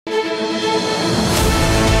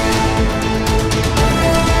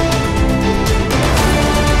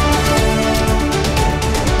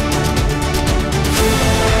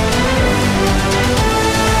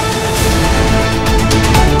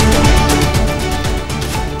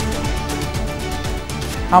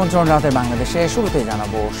আমন্ত্রণ রাতের বাংলাদেশে শুরুতেই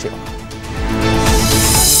জানাবো শিরোনাম।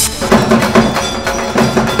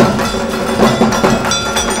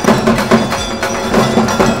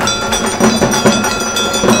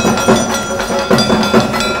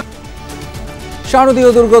 শারদীয়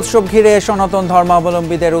দুর্গোৎসব ঘিরে সনাতন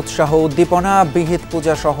ধর্মাবলম্বীদের উৎসাহ উদ্দীপনা, বিহিত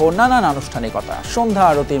পূজা সহ নানান আনুষ্ঠানিকতা। সন্ধ্যা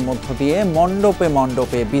আরতির মধ্য দিয়ে মণ্ডপে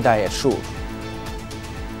মণ্ডপে বিদায়ের সুর।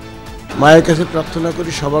 মায়ের কাছে প্রার্থনা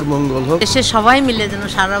করি সবার মঙ্গল হোক, দেশে সবাই মিলে যেন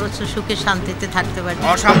সারা বছর সুখে শান্তিতে থাকতে পারে।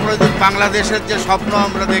 অসাম্প্রদায়িক বাংলাদেশের যে স্বপ্ন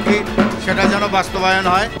আমরা দেখি সেটা যেন বাস্তবায়ন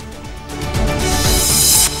হয়।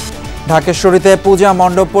 ঢাকেশ্বরীতে পূজা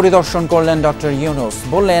মণ্ডপ পরিদর্শন করলেন ডক্টর ইউনূস।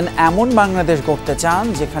 বললেন, এমন বাংলাদেশ গড়তে চান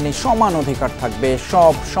যেখানে সমান অধিকার থাকবে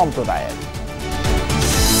সব সম্প্রদায়ের।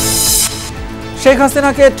 শেখ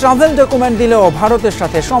হাসিনাকে ট্রাভেল ডকুমেন্ট দিলেও ভারতের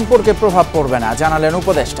সাথে সম্পর্কে প্রভাব পড়বে না, জানালেন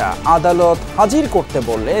উপদেষ্টা। আদালত হাজির করতে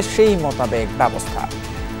বললে সেই মোতাবেক ব্যবস্থা।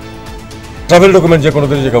 ট্রাভেল ডকুমেন্ট যে কোনো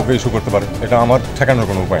দিন যে কাউকে ইস্যু করতে পারে, এটা আমার ঠেকানোর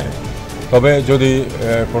কোনো উপায় নেই। তবে যদি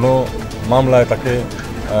কোনো মামলায় তাকে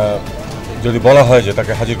যদি বলা হয় যে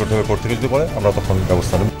তাকে হাজির করতে হবে কোর্ট থেকে যদি বলে, আমরা তখন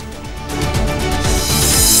ব্যবস্থা নেব।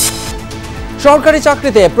 সরকারি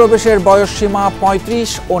চাকরিতে প্রবেশের বয়সসীমা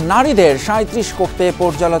 ৩৫ ও নারীদের ৩৭ করতে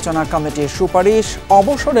পর্যালোচনা কমিটির সুপারিশ।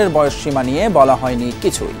 অবসরের বয়সসীমা নিয়ে বলা হয়নি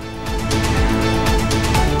কিছুই।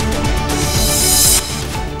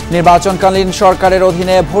 নির্বাচনকালীন সরকারের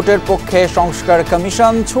অধীনে ভোটের পক্ষে সংস্কার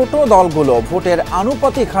কমিশন। ছোট দলগুলো ভোটের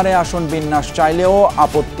আনুপাতিক হারে আসন বিন্যাস চাইলেও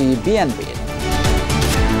আপত্তি বিএনপির।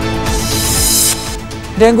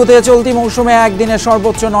 ডেঙ্গুতে চলতি মৌসুমে একদিনে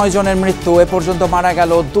সর্বোচ্চ ৯ জনের মৃত্যু। এ পর্যন্ত মারা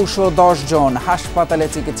গেল ২১০ জন। হাসপাতালে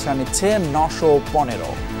চিকিৎসা নিচ্ছে ৯১৫।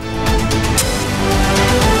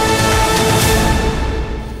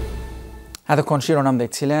 এতক্ষণ শিরোনাম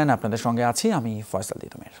দেখছিলেন, আপনাদের সঙ্গে আছি আমি ফয়সাল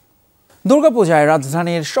দিতুমের। দুর্গাপূজায়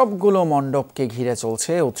রাজধানীর সবগুলো মণ্ডপকে ঘিরে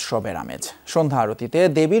চলছে উৎসবের আমেজ। সন্ধ্যা আরতিতে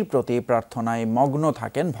দেবীর প্রতি প্রার্থনায় মগ্ন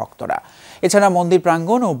থাকেন ভক্তরা। এছাড়া মন্দির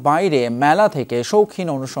প্রাঙ্গণ ও বাইরে মেলা থেকে শৌখিন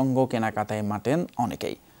অনুষঙ্গ কেনাকাটায় মাতেন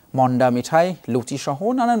অনেকেই। মন্ডা, মিঠাই, লুচি সহ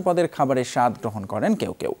নানান পদের খাবারের স্বাদ গ্রহণ করেন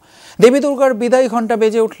কেউ কেউ। দেবী দুর্গার বিদায় ঘণ্টা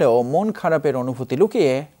বেজে উঠলেও মন খারাপের অনুভূতি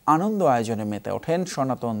লুকিয়ে আনন্দ আয়োজনে মেতে ওঠেন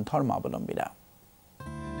সনাতন ধর্মাবলম্বীরা।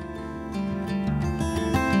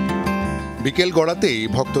 বিকেল গড়াতেই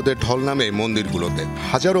ভক্তদের ঢল নামে মন্দিরগুলোতে।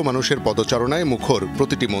 হাজারো মানুষের পদচারণায় মুখর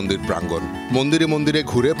প্রতিটি মন্দির প্রাঙ্গণ। মন্দিরে মন্দিরে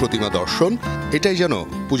ঘুরে প্রতিমা দর্শন, এটাই যেন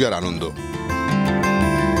পূজার আনন্দ।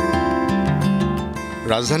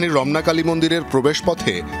 রাজধানীর রমনা কালী মন্দিরের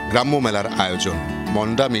প্রবেশপথে গ্রাম্য মেলার আয়োজন।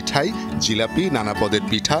 মন্ডা, মিঠাই, জিলাপি, নানা পদের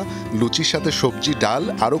পিঠা, লুচির সাথে সবজি, ডাল,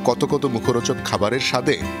 আরও কত কত মুখরোচক খাবারের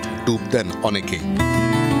স্বাদে ডুব দেন অনেকেই।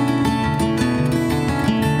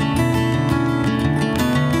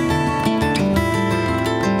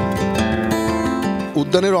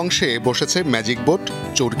 উদ্যানের অংশে বসেছে ম্যাজিক বোট,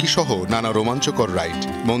 চরকি সহ নানা রোমাঞ্চকর রাইড।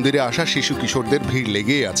 মন্দিরে আসা শিশু কিশোরদের ভিড়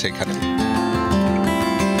লেগেই আছে এখানে।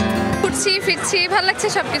 ফিরছি, ভালো লাগছে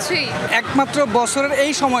সবকিছুই। একমাত্র বছরের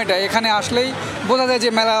এই সময়টা এখানে আসলেই বোঝা যায় যে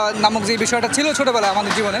মেলা নামক যে বিষয়টা ছিল ছোটবেলায়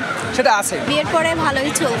আমাদের জীবনে, সেটা আছে। বিয়ের পরে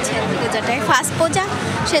ভালোই চলছে পূজাটাই, ফার্স্ট পূজা,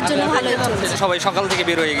 সেজন্য ভালোই চলছে। সবাই সকাল থেকে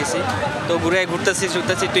বের হয়ে গেছি, তো ঘুরতেছি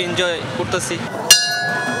একটু এনজয় করতেছি।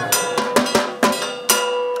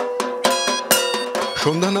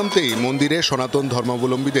 সন্ধ্যা নামতেই মন্দিরে সনাতন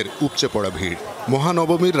ধর্মাবলম্বীদের উপচে পড়া ভিড়।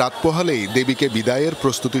 মহানবমীর রাত পোহালেই দেবীকে বিদায়ের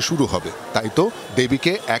প্রস্তুতি শুরু হবে। তাই তো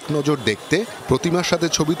দেবীকে এক নজর দেখতে, প্রতিমার সাথে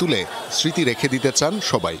ছবি তুলে স্মৃতি রেখে দিতে চান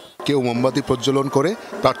সবাই। কেউ মোমবাতি প্রজ্বলন করে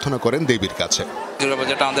প্রার্থনা করেন দেবীর কাছে।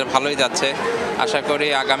 দুর্গাপূজাটা আমাদের ভালোই যাচ্ছে, আশা করি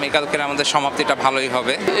আগামীকালকের আমাদের সমাপ্তিটা ভালোই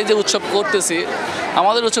হবে। এই যে উৎসব করতেছি,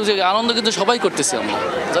 আমাদের উৎসব যে আনন্দ কিন্তু সবাই করতেছি আমরা,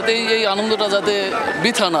 যাতে এই আনন্দটা যাতে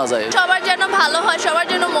বৃথা না যায়। সবার যেন ভালো হয়, সবার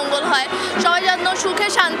যেন মঙ্গল হয়, সবাই যেন সুখে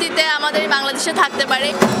শান্তিতে আমাদের বাংলাদেশে থাকতে পারে।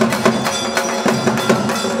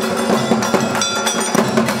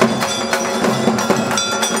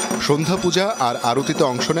 সন্ধ্যা পূজা আর আরতিতে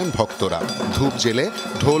অংশ নেন ভক্তরা। ধূপ জেলে,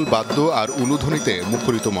 ঢোল, বাদ্য আর উলুধ্বনিতে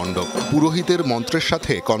মুখরিত মণ্ডপ। পুরোহিতের মন্ত্রের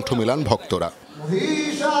সাথে কণ্ঠ মেলান ভক্তরা।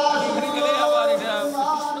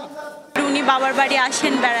 উনি বাবার বাড়ি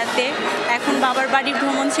আসেন বেড়াতে, এখন বাবার বাড়ি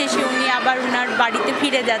ভ্রমণ শেষে উনি আবার ওনার বাড়িতে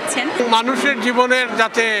ফিরে যাচ্ছেন। মানুষের জীবনের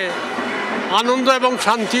যাতে আনন্দ এবং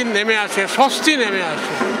শান্তি নেমে আসে, স্বস্তি নেমে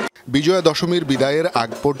আসে। বিজয়া দশমীর বিদায়ের আগ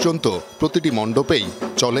পর্যন্ত প্রতিটি মণ্ডপেই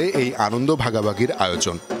চলে এই আনন্দ ভাগাভাগির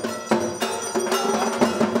আয়োজন।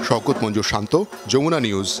 শওকত মঞ্জুর শান্ত, যমুনা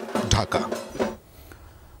নিউজ, ঢাকা।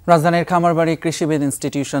 রাজধানীর খামারবাড়ি কৃষিবিদ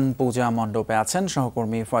ইনস্টিটিউশন পূজা মণ্ডপে আছেন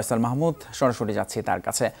সহকর্মী ফয়সাল মাহমুদ। সরাসরি যাচ্ছি তার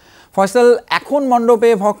কাছে। ফয়সাল, এখন মণ্ডপে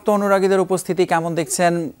ভক্ত অনুরাগীদের উপস্থিতি কেমন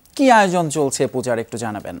দেখছেন? কি আয়োজন চলছে পূজার, একটু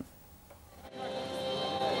জানাবেন।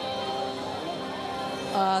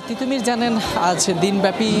 তিতুমির জানেন আজ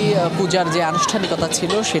দিনব্যাপী পূজার যে আনুষ্ঠানিকতা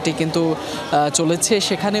ছিল সেটি কিন্তু চলেছে,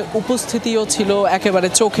 সেখানে উপস্থিতিও ছিল একেবারে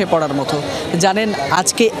চোখে পড়ার মতো। জানেন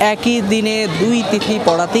আজকে একই দিনে দুই তিথি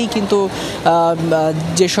পড়াতেই কিন্তু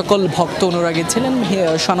যে সকল ভক্ত অনুরাগী ছিলেন,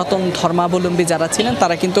 সনাতন ধর্মাবলম্বী যারা ছিলেন,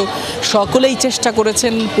 তারা কিন্তু সকলেই চেষ্টা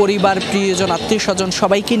করেছেন পরিবার, প্রিয়জন, আত্মীয় স্বজন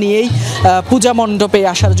সবাইকে নিয়েই পূজা মণ্ডপে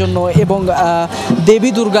আসার জন্য এবং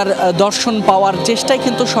দেবী দুর্গার দর্শন পাওয়ার চেষ্টায়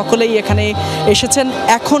কিন্তু সকলেই এখানে এসেছেন।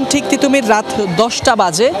 এখন ঠিক তিতুমির রাত 10টা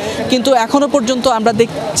বাজে, কিন্তু এখনো পর্যন্ত আমরা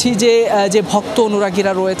দেখছি যে ভক্ত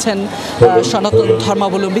অনুরাগীরা রয়েছেন সনাতন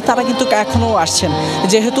ধর্মাবলম্বী, তারা কিন্তু এখনও আসছেন।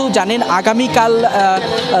 যেহেতু জানেন আগামীকাল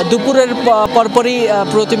দুপুরের পরপরই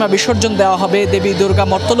প্রতিমা বিসর্জন দেওয়া হবে, দেবী দুর্গা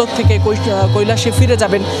মর্তলোক থেকে কৈলাসে ফিরে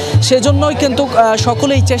যাবেন, সেজন্যই কিন্তু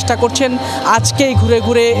সকলেই চেষ্টা করছেন আজকেই ঘুরে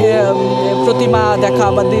ঘুরে প্রতিমা দেখা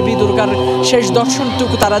বা দেবী দুর্গার শেষ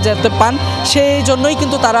দর্শনটুকু তারা যাতে পান, সেই জন্যই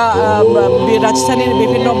কিন্তু তারা রাজধানীর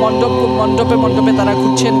বিভিন্ন মণ্ডপে তারা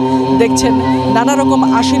ঘুরছেন, দেখছেন, নানা রকম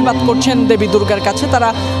আশীর্বাদ করছেন দেবী দুর্গার কাছে।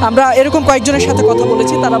 আমরা এরকম কয়েকজনের সাথে কথা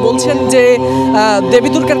বলেছি, তারা বলছেন যে দেবী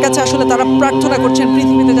দুর্গার কাছে আসলে তারা প্রার্থনা করছেন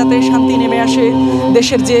পৃথিবীতে যাতে শান্তি নেমে আসে,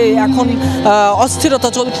 দেশের যে এখন অস্থিরতা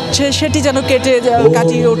চলছে সেটি যেন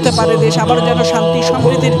কাটিয়ে উঠতে পারে, দেশ আবার যেন শান্তি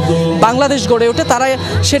সমৃদ্ধির বাংলাদেশ গড়ে ওঠে, তারা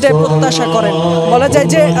সেটাই প্রত্যাশা করেন। বলা যায়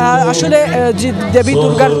যে আসলে দেবী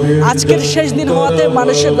দুর্গার আজকের শেষ দিন হওয়াতে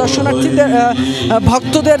মানুষের দর্শনার্থীদের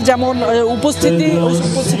ভক্তদের যেমন উপস্থিতি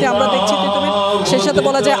আমরা দেখছি, সেই সাথে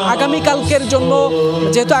বলা যায় আগামীকালকের জন্য,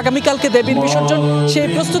 যেহেতু আগামীকালকে দেবীর বিসর্জন, সেই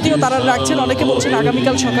প্রস্তুতিও তারা রাখছেন। অনেকে বলছেন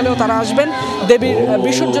আগামীকাল সকালেও তারা আসবেন, দেবীর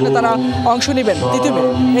বিসর্জনে তারা অংশ নেবেন।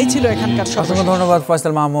 এই ছিল এখানকার। অসংখ্য ধন্যবাদ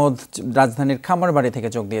ফয়সাল মাহমুদ, রাজধানীর খামারবাড়ি থেকে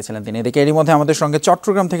যোগ দিয়েছিলেন তিনি। এদিকে এরই মধ্যে আমাদের সঙ্গে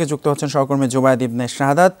চট্টগ্রাম থেকে যুক্ত হচ্ছেন সহকর্মী জুবায়েদ ইবনে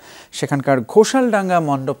শাহাদাত, সেখানকার ঘোষালডাঙ্গা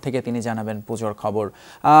মণ্ডপ থেকে তিনি জানাবেন পুজোর খবর।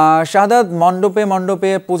 শাহাদাত,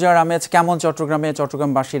 মণ্ডপে পূজার আমেজ কেমন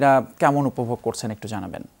চট্টগ্রামবাসীরা কেমন উপভোগ করছেন একটু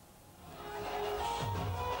জানাবেন।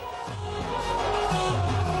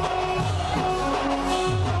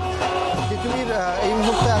 এই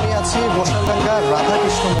মুহূর্তে আমি আছি ঘোষালডাঙ্গা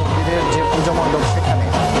রাধাকৃষ্ণ মন্দিরের যে পূজা মণ্ডপ সেখানে,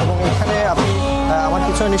 এবং এখানে আপনি আমার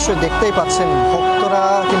পিছনে নিশ্চয়ই দেখতেই পাচ্ছেন ভক্তরা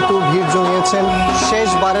কিন্তু ভিড় জমিয়েছেন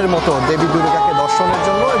শেষবারের মতো দেবী দুর্গাকে দর্শনের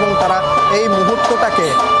জন্য, এবং তারা এই মুহূর্তটাকে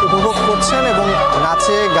উপভোগ করছেন এবং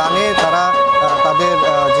নাচে গানে তারা তাদের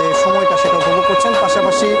যে সময়টা সেটা উপভোগ করছেন।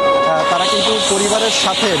 পাশাপাশি তারা কিন্তু পরিবারের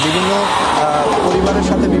সাথে বিভিন্ন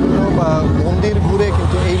মন্দির ঘুরে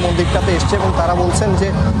কিন্তু এই মন্দিরটাতে এসছে, এবং তারা বলছেন যে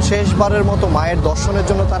শেষবারের মতো মায়ের দর্শনের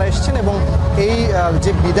জন্য তারা এসছেন, এবং এই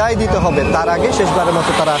যে বিদায় দিতে হবে তার আগে শেষবারের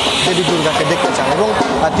মতো তারা দেবী দুর্গাকে দেখতে চান। এবং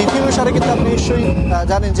তিথি অনুসারে কিন্তু আপনি নিশ্চয়ই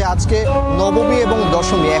জানেন যে আজকে নবমী এবং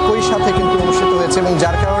দশমী একই সাথে কিন্তু অনুষ্ঠিত হয়েছে, এবং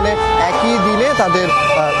যার কারণে একই দিনে তাদের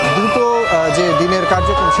দুটো যে দিনের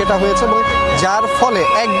কার্যক্রম সেটা হয়েছে, এবং যার ফলে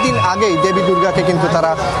একদিন আগেই দেবী দুর্গাকে কিন্তু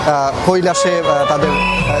তারা কৈলাসে তাদের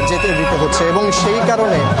যেতে দিতে হচ্ছে, এবং সেই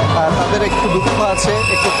কারণে তাদের একটু দুঃখ আছে,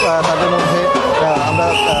 একটু তাদের মধ্যে আমরা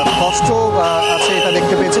কষ্ট আছে এটা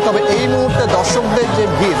দেখতে পেয়েছি। তবে এই মুহূর্তে দর্শকদের যে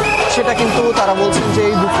ভিড় সেটা কিন্তু তারা বলছেন যে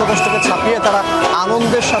এই দুঃখ কষ্টকে ছাপিয়ে তারা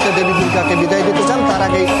আনন্দের সাথে দেবী দুর্গাকে বিদায় দিতে চান। তার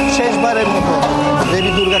আগেই শেষবারের মতো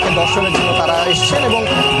দেবী দুর্গাকে দর্শনের জন্য তারা এসছেন, এবং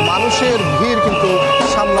মানুষের ভিড় কিন্তু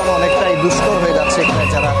সামলানো অনেকটাই দুষ্কর হয়ে যাচ্ছে এখানে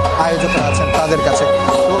যারা আয়োজকরা আছেন তাদের কাছে।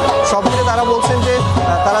 তো সব মিলে তারা বলছেন যে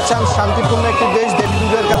তারা চান শান্তিপূর্ণ একটি দেশ, দেবী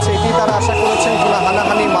দুর্গার কাছে এটি তারা আশা করেছেন, কোনো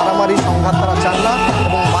হানাহানি মারামারি সংঘাত তারা চান না,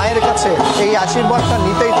 এবং মায়ের কাছে এই আশীর্বাদটা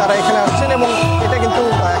নিতেই তারা এখানে আসছেন, এবং এটা কিন্তু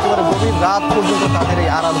একেবারে গভীর রাত পর্যন্ত তাদের এই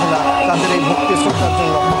আরাধনা, তাদের এই ভক্তি শ্রদ্ধার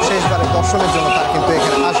জন্য, শেষবারের দর্শনের জন্য তারা কিন্তু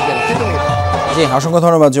এখানে আসবেন। জি, অসংখ্য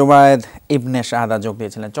ধন্যবাদ জুবায়েদ ইবনে শাহাদাত যোগ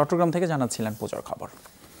দিয়েছিলেন চট্টগ্রাম থেকে, জানাচ্ছিলেন পূজার খবর।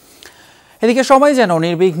 এদিকে সবাই যেন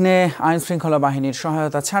নির্বিঘ্নে আইন শৃঙ্খলা বাহিনীর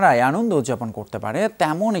সহায়তা ছাড়াই আনন্দ উদযাপন করতে পারে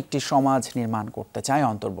তেমন একটি সমাজ নির্মাণ করতে চায়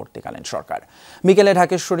অন্তর্বর্তীকালীন সরকার। বিকেলে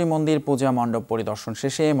ঢাকেশ্বরী মন্দির পূজা মণ্ডপ পরিদর্শন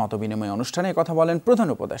শেষে মতবিনিময় অনুষ্ঠানে কথা বলেন প্রধান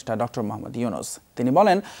উপদেষ্টা ডক্টর মোহাম্মদ ইউনূস। তিনি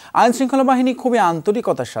বলেন, আইন শৃঙ্খলা বাহিনী খুবই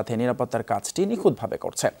আন্তরিকতার সাথে নিরাপত্তার কাজটি নিখুঁতভাবে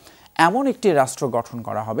করছে। এমন একটি রাষ্ট্র গঠন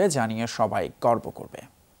করা হবে যা নিয়ে সবাই গর্ব করবে।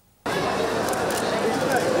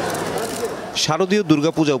 শারদীয়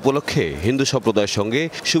দুর্গাপূজা উপলক্ষে হিন্দু সম্প্রদায়ের সঙ্গে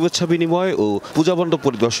শুভেচ্ছা বিনিময় ও পূজা মণ্ডপ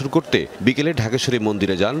পরিদর্শন করতে বিকেলে ঢাকেশ্বরী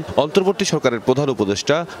মন্দিরে যান অন্তর্বর্তী সরকারের প্রধান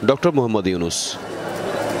উপদেষ্টা ডক্টর মোহাম্মদ ইউনূস।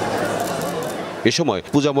 এ সময়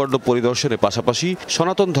পূজা মণ্ডপ পরিদর্শনের পাশাপাশি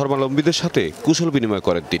সনাতন ধর্মাবলম্বীদের সাথে কুশল বিনিময়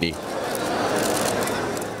করেন তিনি।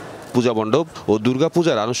 পূজা মণ্ডপ ও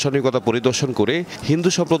দুর্গাপূজার আনুষ্ঠানিকতা পরিদর্শন করে হিন্দু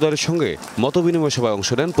সম্প্রদায়ের সঙ্গে মতবিনিময় সভায় অংশ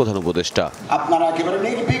নেন প্রধান উপদেষ্টা। আপনারা একেবারে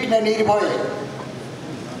নির্বিঘ্নে নির্ভয়ে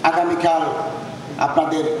আগামীকাল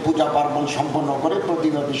আপনাদের পূজা পার্বণ সম্পন্ন করে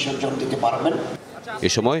প্রতিমা বিসর্জন দিতে পারবেন। এ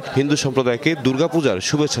সময় হিন্দু সম্প্রদায়কে দুর্গাপূজার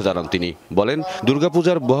শুভেচ্ছা জানান তিনি। বলেন,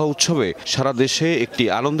 দুর্গাপূজার মহা উৎসবে সারা দেশে একটি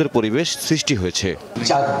আনন্দের পরিবেশ সৃষ্টি হয়েছে।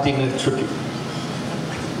 4 দিনের ছুটি,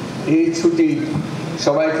 এই ছুটি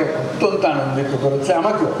সবাইকে অত্যন্ত আনন্দিত করেছে,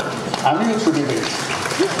 আমাকেও। আমিও ছুটি পেয়েছি,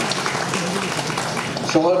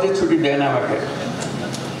 সহজে ছুটি দেন আমাকে।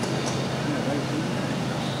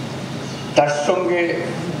 তার সঙ্গে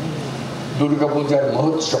দুর্গাপূজার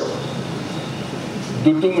মহোৎসব,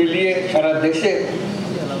 দুটো মিলিয়ে সারা দেশে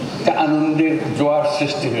আনন্দের জোয়ার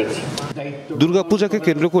সৃষ্টি হয়েছে। দুর্গাপূজাকে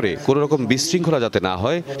কেন্দ্র করে কোনো রকম বিশৃঙ্খলা যাতে না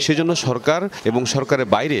হয় সেজন্য সরকার এবং সরকারের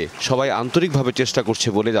বাইরে সবাই আন্তরিকভাবে চেষ্টা করছে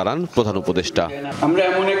বলে জানান প্রধান উপদেষ্টা। আমরা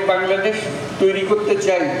এমন এক বাংলাদেশ তৈরি করতে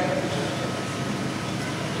চাই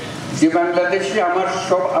যে বাংলাদেশে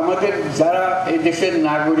আমাদের যারা এই দেশের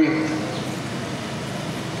নাগরিক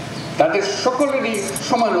তাদের সকলেরই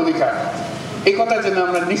সমান অধিকার, এই কথা যেন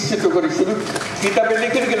আমরা নিশ্চিত করি। শুধু কিতাবে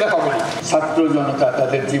লিখে গেলে হবে না। ছাত্র জনতা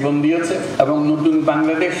তাদের জীবন দিয়েছে এবং নতুন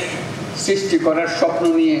বাংলাদেশ সৃষ্টি করার স্বপ্ন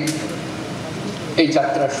নিয়ে এই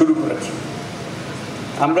যাত্রা শুরু করেছে।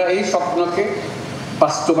 আমরা এই স্বপ্নকে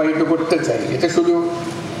বাস্তবায়িত করতে চাই, এটা শুধু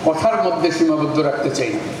কথার মধ্যে সীমাবদ্ধ রাখতে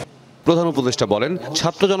চাই না। প্রধান উপদেষ্টা বলেন,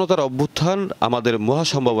 ছাত্র জনতার অভ্যুত্থান আমাদের মহা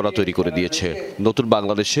সম্ভাবনা তৈরি করে দিয়েছে। নতুন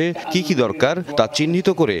বাংলাদেশে কি কি দরকার তা চিহ্নিত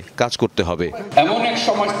করে কাজ করতে হবে। এমন এক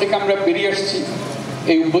সমাজ থেকে আমরা বেরিয়ে আসছি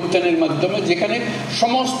এই অভ্যুত্থানের মাধ্যমে, যেখানে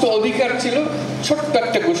সমস্ত অধিকার ছিল ছোট্ট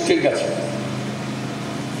একটা গোষ্ঠীর কাছে,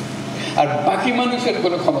 আর বাকি মানুষের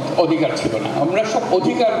কোনো অধিকার ছিল না। আমরা সব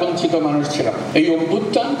অধিকার বঞ্চিত মানুষ ছিলাম। এই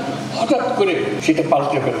অভ্যুত্থান হঠাৎ করে সেটা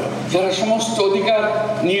পাল্টে ফেলল। যারা সমস্ত অধিকার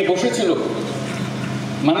নিয়ে বসেছিল,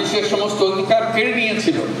 মানুষের সমস্ত অধিকার কেড়ে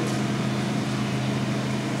নিয়েছিল,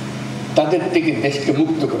 তাদের থেকে দেশকে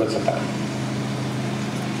মুক্ত করেছে তারা।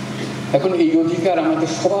 এখন এই অধিকার আমাদের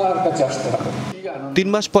সবার কাছে আসতে হবে। 3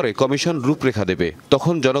 মাস পরে কমিশন রূপরেখা দেবে,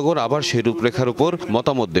 তখন জনগণ আবার সেই রূপরেখার উপর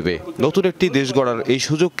মতামত দেবে। নতুন একটি দেশ গড়ার এই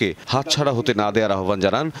সুযোগকে হাতছাড়া হতে না দেওয়ার আহ্বান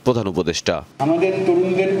জানান প্রধান উপদেষ্টা। আমাদের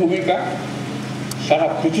তরুণদের ভূমিকা সারা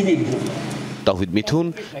পৃথিবীর জন্য। তাহিদ মিথুন,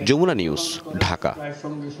 Jamuna news, Dhaka.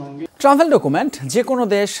 Travel document যে কোনো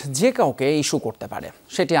দেশ যে কাউকে ইস্যু করতে পারে,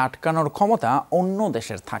 সেটি আটকানোর ক্ষমতা অন্য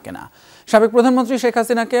দেশের থাকে না। সাবেক প্রধানমন্ত্রী শেখ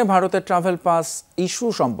হাসিনাকে ভারতের ট্রাভেল পাস ইস্যু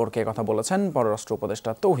সম্পর্কে কথা বলেছেন পররাষ্ট্র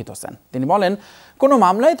উপদেষ্টা তৌহিদ হোসেন। তিনি বলেন, কোনো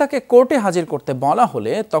মামলায় তাকে কোর্টে হাজির করতে বলা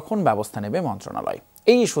হলে তখন ব্যবস্থা নেবে মন্ত্রণালয়।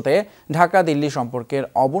 এই ইস্যুতে ঢাকা দিল্লি সম্পর্কের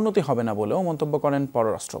অবনতি হবে না বলেও মন্তব্য করেন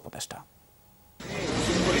পররাষ্ট্র উপদেষ্টা।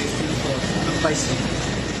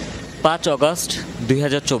 5 অগস্ট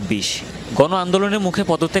 2024 গণ আন্দোলনের মুখে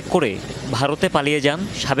পদত্যাগ করে ভারতে পালিয়ে যান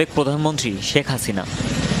সাবেক প্রধানমন্ত্রী শেখ হাসিনা।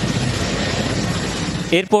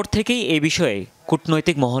 এরপর থেকেই এই বিষয়ে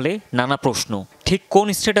কূটনৈতিক মহলে নানা প্রশ্ন। ঠিক কোন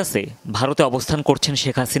স্ট্যাটাসে ভারতে অবস্থান করছেন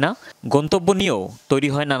শেখ হাসিনা, গন্তব্য নিয়েও তৈরি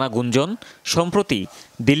হয় নানা গুঞ্জন। সম্প্রতি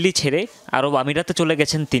দিল্লি ছেড়ে আরব আমিরাতে চলে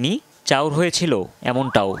গেছেন তিনি, চাউর হয়েছিল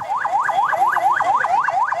এমনটাও।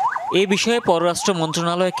 এই বিষয়ে পররাষ্ট্র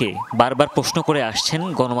মন্ত্রণালয়কে বারবার প্রশ্ন করে আসছেন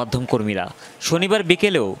গণমাধ্যম কর্মীরা। শনিবার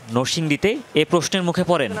বিকেলেও নরসিংদীতে এ প্রশ্নের মুখে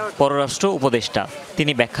পড়েন পররাষ্ট্র উপদেষ্টা।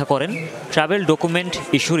 তিনি ব্যাখ্যা করেন, ট্রাভেল ডকুমেন্ট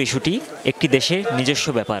ইস্যুটি একটি দেশের নিজস্ব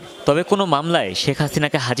ব্যাপার। তবে কোনো মামলায় শেখ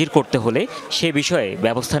হাসিনাকে হাজির করতে হলে সে বিষয়ে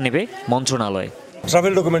ব্যবস্থা নেবে মন্ত্রণালয়।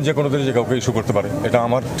 ট্রাভেল ডকুমেন্ট যে কোনো দিন যে কাউকে ইস্যু করতে পারে, এটা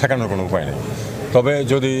আমার ঠেকানোর কোনো উপায় নেই। তবে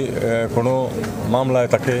যদি কোনো মামলায়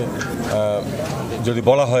তাকে যদি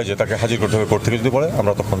বলা হয় যে তাকে হাজির করতে হবে কোর্ট থেকে, যদি বলে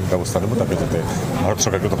আমরা তখন ব্যবস্থা নেব, তাকে যাতে ভারত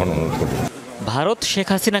সরকারকে তখন অনুরোধ করব। ভারত শেখ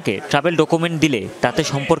হাসিনাকে ট্রাভেল ডকুমেন্ট দিলে তাতে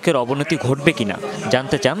সম্পর্কের অবনতি ঘটবে কিনা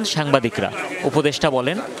জানতে চান সাংবাদিকরা। উপদেষ্টা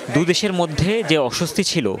বলেন, দুদেশের মধ্যে যে অস্বস্তি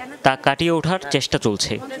ছিল তা কাটিয়ে ওঠার চেষ্টা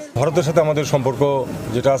চলছে। ভারতের সাথে আমাদের সম্পর্ক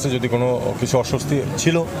যেটা আছে, যদি কোনো কিছু অস্বস্তি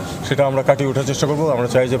ছিল সেটা আমরা কাটিয়ে ওঠার চেষ্টা করব। আমরা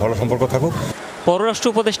চাই যে ভালো সম্পর্ক থাকুক।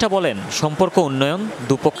 পররাষ্ট্র উপদেষ্টা বলেন, সম্পর্ক উন্নয়ন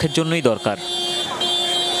দুপক্ষের জন্যই দরকার।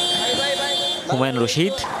 হুমায়ুন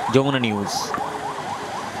রশিদ, যমুনা নিউজ।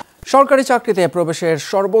 সরকারি চাকরিতে প্রবেশের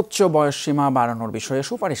সর্বোচ্চ বয়সসীমা বাড়ানোর বিষয়ে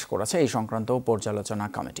সুপারিশ করেছে এই সংক্রান্ত পর্যালোচনা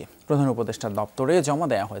কমিটি। প্রধান উপদেষ্টার দপ্তরে জমা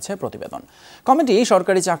দেওয়া হয়েছে প্রতিবেদন। কমিটি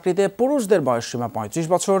সরকারি চাকরিতে পুরুষদের বয়সসীমা 35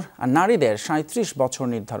 বছর আর নারীদের 37 বছর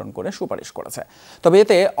নির্ধারণ করে সুপারিশ করেছে। তবে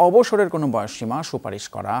এতে অবসরের কোনো বয়সসীমা সুপারিশ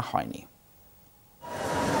করা হয়নি।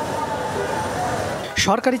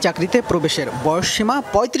 সরকারি চাকরিতে প্রবেশের বয়সসীমা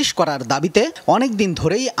 35 করার দাবিতে অনেক দিন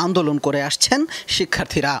ধরেই আন্দোলন করে আসছেন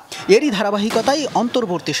শিক্ষার্থীরা। এরই ধারাবাহিকতায়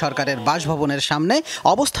অন্তর্বর্তী সরকারের বাসভবনের সামনে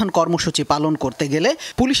অবস্থান কর্মসূচি পালন করতে গেলে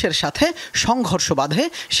পুলিশের সাথে সংঘর্ষ বাধে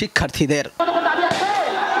শিক্ষার্থীদের।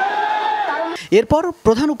 এরপর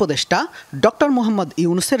প্রধান উপদেষ্টা ডক্টর মোহাম্মদ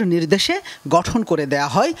ইউনূসের নির্দেশে গঠন করে দেয়া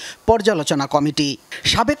হয় পর্যালোচনা কমিটি।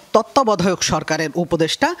 সাবেক তত্ত্বাবধায়ক সরকারের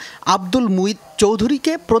উপদেষ্টা আব্দুল মুঈদ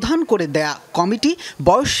চৌধুরীকে প্রধান করে দেয়া কমিটি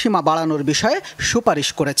বয়সসীমা বাড়ানোর বিষয়ে সুপারিশ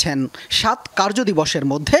করেছেন। 7 কার্যদিবসের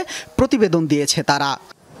মধ্যে প্রতিবেদন দিয়েছে তারা।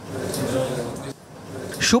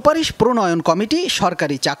 সুপারিশ প্রণয়ন কমিটি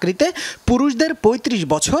সরকারি চাকরিতে পুরুষদের 35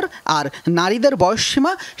 বছর আর নারীদের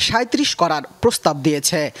বয়সসীমা 37 করার প্রস্তাব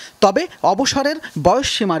দিয়েছে। তবে অবসরের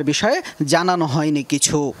বয়সসীমার বিষয়ে জানানো হয়নি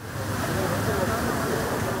কিছু।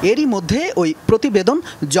 এরই মধ্যে ওই প্রতিবেদন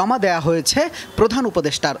জমা দেয়া হয়েছে প্রধান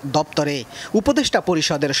উপদেষ্টার দপ্তরে। উপদেষ্টা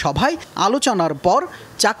পরিষদের সভায় আলোচনার পর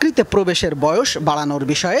চাকরিতে প্রবেশের বয়স বাড়ানোর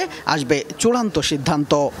বিষয়ে আসবে চূড়ান্ত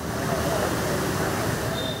সিদ্ধান্ত।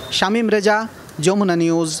 শামীম রেজা, যমুনা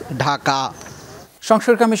নিউজ, ঢাকা।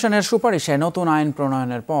 সংস্কার কমিশনের সুপারিশে নতুন আইন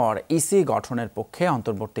প্রণয়নের পর ইসি গঠনের পক্ষে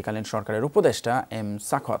অন্তর্বর্তীকালীন সরকারের উপদেষ্টা এম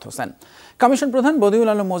সাখাওয়াত হোসেন। কমিশন প্রধান বদিউল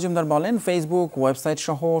আলম মজুমদার বলেন, ফেসবুক, ওয়েবসাইট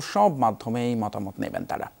সহ সব মাধ্যমেই মতামত নেবেন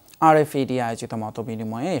তারা। RFED আয়োজিত মত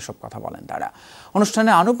বিনিময়ে এসব কথা বলেন তারা।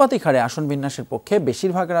 অনুষ্ঠানে আনুপাতিক হারে আসন বিন্যাসের পক্ষে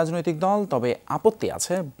বেশিরভাগ রাজনৈতিক দল, তবে আপত্তি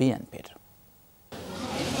আছে বিএনপির।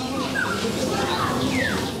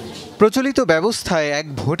 প্রচলিত ব্যবস্থায় এক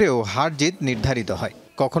ভোটেও হার জিত নির্ধারিত হয়।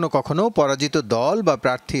 কখনো কখনো পরাজিত দল বা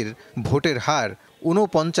প্রার্থীর ভোটের হার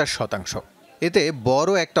 49%। এতে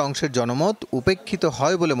বড় একটা অংশের জনমত উপেক্ষিত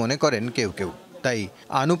হয় বলে মনে করেন কেউ কেউ। তাই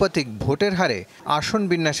আনুপাতিক ভোটের হারে আসন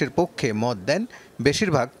বিন্যাসের পক্ষে মত দেন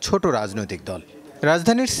বেশিরভাগ ছোট রাজনৈতিক দল।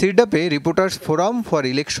 রাজধানীর সিরডাপে reporters forum for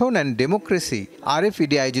election and democracy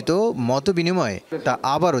RFED আয়োজিত মত বিনিময়ে তা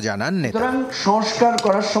আবারও জানান নেতা। সংস্কার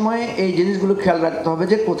করার সময় এই জিনিসগুলো খেয়াল রাখতে হবে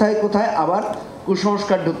যে কোথায় কোথায় আবার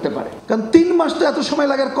কুসংস্কার ঢুকতে পারে, কারণ 3 মাস তো এত সময়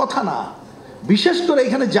লাগার কথা না। বিশেষ করে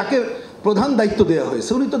এখানে যাকে প্রধান দায়িত্ব দেওয়া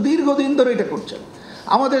হয়েছে উনি তো দীর্ঘদিন ধরে এটা করছেন,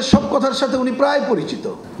 আমাদের সব কথার সাথে উনি প্রায় পরিচিত।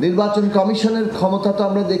 নির্বাচন কমিশনের ক্ষমতা তো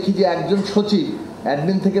আমরা দেখি যে একজন সচিব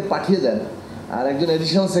অ্যাডমিন থেকে পাঠিয়ে দেন আর একজন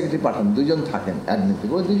এডিশনাল সেক্রেটারি পাঠান, 2 জন থাকেন অ্যাডমিন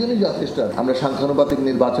থেকে, ওই 2 জনই যথেষ্ট। আমরা সংখ্যানুপাতিক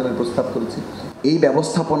নির্বাচনের প্রস্তাব করেছি। এই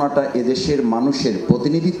ব্যবস্থাপনাটা এদেশের মানুষের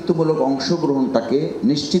প্রতিনিধিত্বমূলক অংশগ্রহণটাকে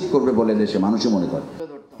নিশ্চিত করবে বলে দেশের মানুষই মনে করে।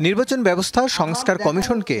 নির্বাচন ব্যবস্থা সংস্কার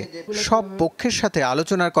কমিশনকে সব পক্ষের সাথে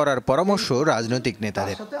আলোচনা করার পরামর্শ রাজনৈতিক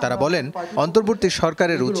নেতাদের। তারা বলেন, অন্তর্বর্তী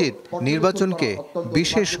সরকারের উচিত নির্বাচনকে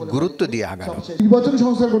বিশেষ গুরুত্ব দিয়ে আগানো। নির্বাচন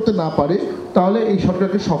সংস্কার করতে না পারে তাহলে এই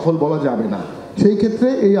সরকারকে সফল বলা যাবে না। সেই ক্ষেত্রে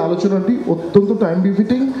এই আলোচনাটি অত্যন্ত টাইম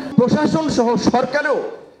বিফিটিং। প্রশাসন সহ সরকারেও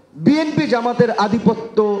বিএনপি জামাতের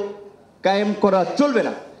আধিপত্য কায়েম করা চলবে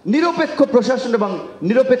না। নিরপেক্ষ প্রশাসন এবং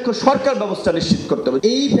নিরপেক্ষ সরকার ব্যবস্থা নিশ্চিত করতে হবে।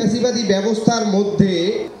 এই ফ্যাসিবাদী ব্যবস্থার মধ্যে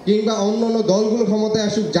কিংবা অন্যান্য দলগুলো ক্ষমতায়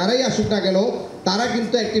আসুক, যারাই আসুক না কেন, তারা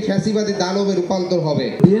কিন্তু একটি ফ্যাসিবাদী দানবে রূপান্তর হবে।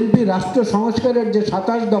 বিএনপি রাষ্ট্র সংস্কারের যে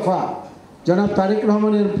 27 দফা জনাব তারেক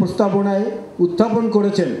রহমানের প্রস্তাবনায় উত্থাপন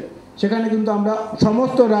করেছেন, সেখানে কিন্তু আমরা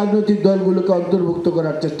সমস্ত রাজনৈতিক দলগুলোকে অন্তর্ভুক্ত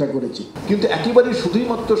করার চেষ্টা করেছি। কিন্তু একেবারেই শুধুই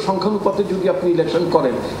মাত্র সংখ্যানুপাতে যদি আপনি ইলেকশন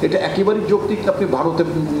করেন, এটা একেবারেই যৌক্তিক। আপনি ভারতে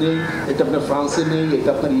নেই, এটা আপনার ফ্রান্সে নেই, এটা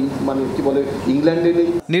আপনার ইংল্যান্ডে নেই।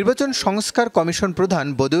 নির্বাচন সংস্কার কমিশন প্রধান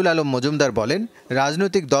বদিউল আলম মজুমদার বলেন,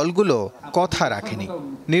 রাজনৈতিক দলগুলো কথা রাখেনি।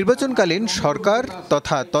 নির্বাচনকালীন সরকার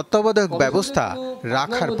তথা তত্ত্বাবধায়ক ব্যবস্থা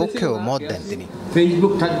রাখার পক্ষেও মত দেন তিনি।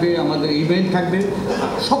 ফেসবুক থাকবে, আমাদের ইভেন্ট থাকবে,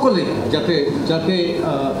 সকলে যাতে যাতে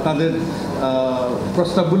তাদের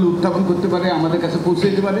প্রস্তাবগুলো উত্থাপন করতে পারে, আমাদের কাছে পৌঁছে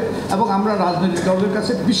দিতে পারে, এবং আমরা রাজনৈতিক দলের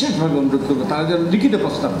কাছে বিশেষভাবে অনুরোধ করবো তারা যেন লিখিত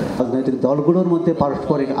প্রস্তাব দেয়। রাজনৈতিক দলগুলোর মধ্যে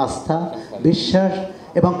পারস্পরিক আস্থা, বিশ্বাস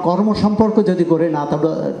এবং কর্মসম্পর্ক যদি করে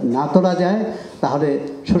না তোলা যায়, তাহলে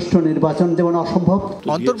সুষ্ঠু নির্বাচন যেমন অসম্ভব।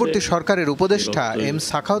 অন্তর্বর্তী সরকারের উপদেষ্টা এম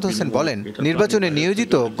সাখাওয়াত হোসেন বলেন, নির্বাচনে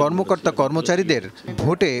নিয়োজিত কর্মকর্তা কর্মচারীদের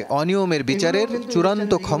ভোটে অনিয়মের বিচারের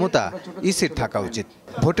চূড়ান্ত ক্ষমতা ইসির থাকা উচিত।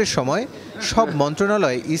 ভোটের সময় সব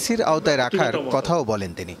মন্ত্রণালয় ইসির আওতায় রাখার কথাও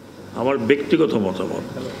বলেন তিনি। আমার ব্যক্তিগত মতামত,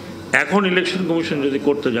 এখন ইলেকশন কমিশন যদি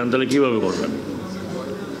করতে যান তাহলে কিভাবে করবেন?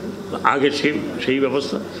 আগের সেই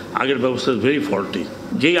ব্যবস্থা, আগের ব্যবস্থা ভেরি ফল্টি।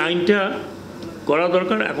 যেই আইনটা করা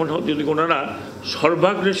দরকার, এখন যদি ওনারা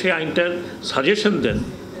সর্বাগ্রে সেই আইনটার suggestion then,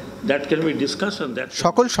 that can be discussed.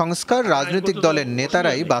 সকল সংস্কার রাজনৈতিক দলের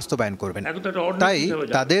নেতারাই বাস্তবায়ন করবেন, তাই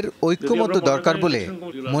তাদের ঐক্যমত্য দরকার বলে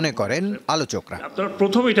মনে করেন আলোচকরা। আপনারা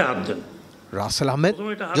প্রথম এটা হাত দেন। রাসেল আহমেদ,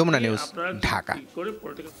 যমুনা নিউজ, ঢাকা।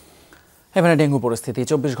 এবারে ডেঙ্গু পরিস্থিতি।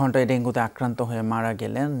 24 ঘন্টায় ডেঙ্গুতে আক্রান্ত হয়ে মারা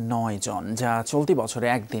গেলেন 9 জন, যা চলতি বছরে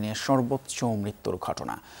একদিনে সর্বোচ্চ মৃত্যুর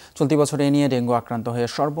ঘটনা। চলতি বছরে এ নিয়ে ডেঙ্গু আক্রান্ত হয়ে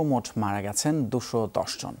সর্বমোট মারা গেছেন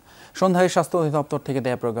 210 জন। সন্ধ্যায় স্বাস্থ্য অধিদপ্তর থেকে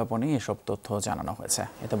দেয়া প্রজ্ঞাপনে এসব তথ্য জানানো হয়েছে।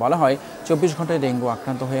 এতে বলা হয় 24 ঘন্টায় ডেঙ্গু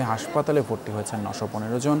আক্রান্ত হয়ে হাসপাতালে ভর্তি হয়েছেন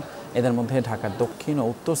 915 জন। এদের মধ্যে ঢাকার দক্ষিণ ও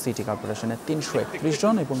উত্তর সিটি কর্পোরেশনের 331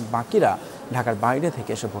 জন এবং বাকিরা ঢাকার বাইরে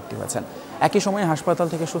থেকে এসে ভর্তি হয়েছেন। একই সময়ে হাসপাতাল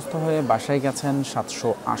থেকে সুস্থ হয়ে বাসায় গেছেন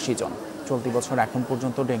 780 জন। চলতি বছর এখন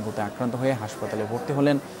পর্যন্ত ডেঙ্গুতে আক্রান্ত হয়ে হাসপাতালে ভর্তি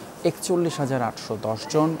হলেন 41,810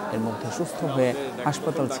 জন। এর মধ্যে সুস্থ হয়ে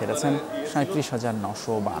হাসপাতাল ছেড়েছেন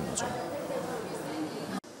 37,952 জন।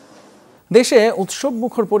 দেশে উৎসব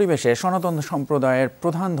মুখর পরিবেশে সনাতন সম্প্রদায়ের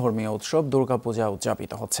প্রধান ধর্মীয় উৎসব দুর্গাপূজা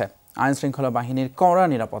উদযাপিত হচ্ছে। আইন শৃঙ্খলা বাহিনীর কড়া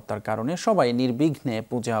নিরাপত্তার কারণে সবাই নির্বিঘ্নে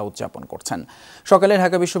পূজা উদযাপন করছেন। সকালে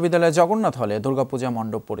ঢাকা বিশ্ববিদ্যালয়ের জগন্নাথ হলে দুর্গাপূজা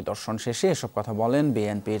মণ্ডপ পরিদর্শন শেষে এসব কথা বলেন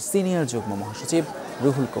বিএনপির সিনিয়র যুগ্ম মহাসচিব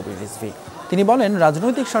রুহুল কবির রিজভী। তিনি বলেন,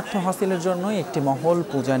 রাজনৈতিক স্বার্থ হাসিলের জন্যই একটি মহল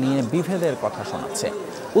পূজা নিয়ে বিভেদের কথা শোনাচ্ছে।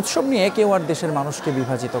 উৎসব নিয়ে কেউ আর দেশের মানুষকে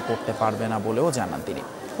বিভাজিত করতে পারবে না বলেও জানান তিনি।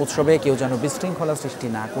 উৎসবে কেউ যেন বিশৃঙ্খলা সৃষ্টি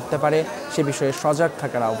না করতে পারে সে বিষয়ে সজাগ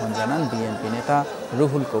থাকার আহ্বান জানান বিএনপি নেতা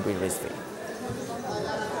রুহুল কবির রিজভী।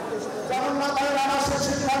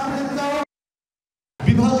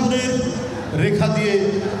 বিভাজনের রেখা দিয়ে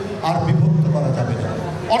আর বিভক্ত করা যাবে না।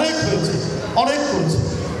 অনেক হয়েছে, অনেক করেছে।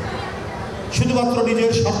 শুধুমাত্র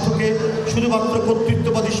নিজের স্বার্থকে, শুধুমাত্র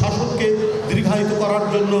কর্তৃত্ববাদী শাসককে দীর্ঘায়িত করার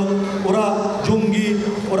জন্য ওরা জঙ্গি,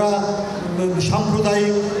 ওরা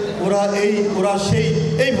সাম্প্রদায়িক, ওরা এই, ওরা সেই,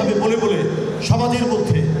 এইভাবে বলে বলে সমাজের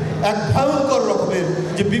মধ্যে এক ভয়ঙ্কর রকমের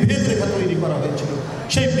যে বিভেদ রেখা তৈরি করা হয়েছিল,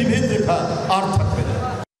 সেই বিভেদ রেখা আর থাকবে না।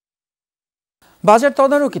 বাজার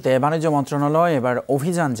তদারকিতে বাণিজ্য মন্ত্রণালয় এবার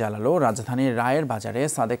অভিযান চালালো রাজধানীর রায়ের বাজারে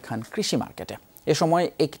সাদেক খান কৃষি মার্কেটে। এ সময়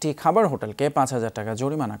একটি খাবার হোটেলকে 5,000 টাকা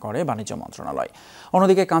জরিমানা করে বাণিজ্য মন্ত্রণালয়।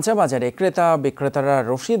 অন্যদিকে কাঁচা বাজারে ক্রেতা বিক্রেতারা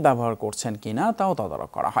রসিদ ব্যবহার করছেন কিনা তাও তদারক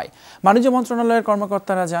করা হয়। বাণিজ্য মন্ত্রণালয়ের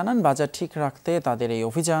কর্মকর্তারা জানান, বাজার ঠিক রাখতে তাদের এই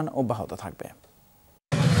অভিযান অব্যাহত থাকবে।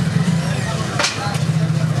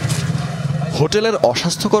 হোটেলের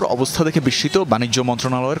অস্বাস্থ্যকর অবস্থা দেখে বিস্মিত বাণিজ্য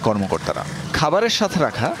মন্ত্রণালয়ের কর্মকর্তারা। খাবারের সাথে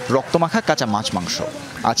রাখা রক্তমাখা কাঁচা মাছ মাংস,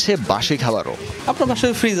 আছে বাসি খাবারও। আপনার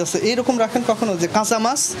বাসায় ফ্রিজ আছে, এইরকম রাখেন কখনো যে কাঁচা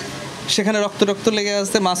মাছ, সেখানে রক্ত লেগে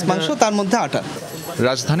আছে, মাছ মাংস, তার মধ্যে আটা।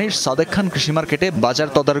 রাজধানীর সাদেক খান কৃষি মার্কেটে বাজার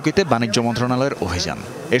তদারকিতে বাণিজ্য মন্ত্রণালয়ের অভিযান।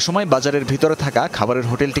 এ সময় বাজারের ভিতরে থাকা খাবারের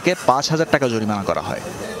হোটেলটিকে 5,000 টাকা জরিমানা করা হয়।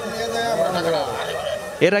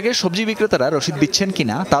 এর আগে সবজি বিক্রেতারা রসিদ দিচ্ছেন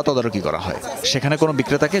কিনা তা তদারকি করা হয়। সেখানে কোনো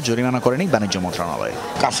বিক্রেতাকে জরিমানা করেনি বাণিজ্য মন্ত্রণালয়।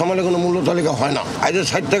 কাঁচামালে কোনো মূল্য তালিকা হয় না, আজ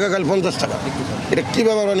 60 টাকা, কাল 50 টাকা। এটা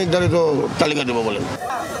কিভাবে আমরা নির্ধারিত তালিকা দেবো বলেন?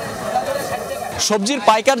 সবজির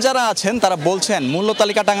পাইকার যারা আছেন তারা বলছেন, মূল্য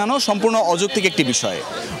তালিকা টাঙানো সম্পূর্ণ অযৌক্তিক একটি বিষয়।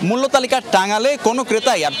 মূল্য তালিকা টাঙালে কোনো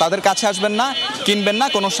ক্রেতাই আর তাদের কাছে আসবেন না, কিনবেন না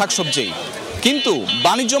কোনো শাকসবজি। কিন্তু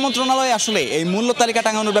বাণিজ্য মন্ত্রণালয় আসলে এই মূল্য তালিকা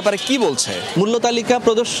টাঙানোর ব্যাপারে কি বলছে? মূল্য তালিকা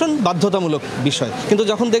প্রদর্শন বাধ্যতামূলক বিষয়, কিন্তু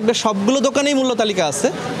যখন দেখবে সবগুলো দোকানেই মূল্য তালিকা আছে,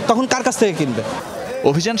 তখন কার কাছ থেকে কিনবে?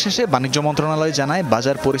 অভিযান শেষে বাণিজ্য মন্ত্রণালয় জানায়,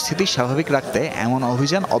 বাজার পরিস্থিতি স্বাভাবিক রাখতে এমন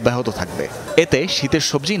অভিযান অব্যাহত থাকবে। এতে শীতের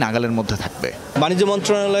সবজি নাগালের মধ্যে থাকবে। বাণিজ্য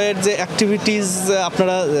মন্ত্রণালয়ের যে অ্যাক্টিভিটিস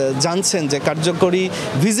আপনারা জানছেন, যে কার্যকরী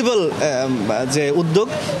ভিজিবল যে উদ্যোগ,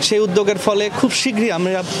 সেই উদ্যোগের ফলে খুব শীঘ্রই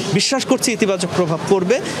আমরা বিশ্বাস করছি ইতিবাচক প্রভাব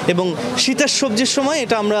পড়বে এবং শীতের সবজির সময়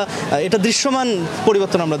এটা দৃশ্যমান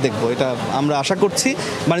পরিবর্তন আমরা দেখব, এটা আমরা আশা করছি।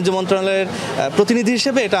 বাণিজ্য মন্ত্রণালয়ের প্রতিনিধি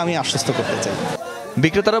হিসেবে এটা আমি আশ্বস্ত করতে চাই।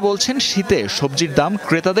 বিক্রেতারা বলছেন, শীতে সবজির দাম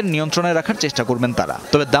ক্রেতাদের নিয়ন্ত্রণে রাখার চেষ্টা করবেন তারা।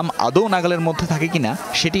 তবে দাম আদৌ নাগালের মধ্যে থাকে কিনা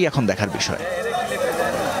সেটি এখন দেখার বিষয়।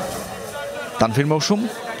 তানভীর মৌসুম,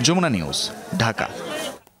 যমুনা নিউজ, ঢাকা।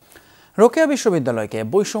 রোকেয়া বিশ্ববিদ্যালয়কে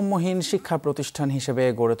বৈষম্যহীন শিক্ষা প্রতিষ্ঠান হিসেবে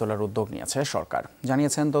গড়ে তোলার উদ্যোগ নিয়েছে সরকার,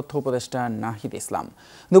 জানিয়েছেন তথ্য উপদেষ্টা নাহিদ ইসলাম।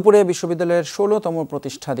 দুপুরে বিশ্ববিদ্যালয়ের 16তম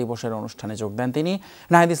প্রতিষ্ঠা দিবসের অনুষ্ঠানে যোগ দেন তিনি।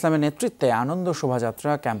 নাহিদ ইসলামের নেতৃত্বে আনন্দ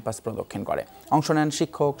শোভাযাত্রা ক্যাম্পাস প্রদক্ষিণ করে। অংশ নেন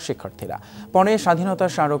শিক্ষক শিক্ষার্থীরা। পরে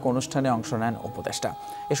স্বাধীনতার স্মারক অনুষ্ঠানে অংশ নেন উপদেষ্টা।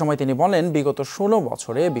 এ সময় তিনি বলেন, বিগত 16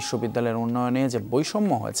 বছরে বিশ্ববিদ্যালয়ের উন্নয়নে যে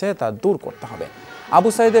বৈষম্য হয়েছে তা দূর করতে হবে। আবু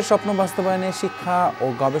সাইদের স্বপ্ন বাস্তবায়নে শিক্ষা ও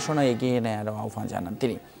গবেষণা এগিয়ে নেওয়ার আহ্বান জানান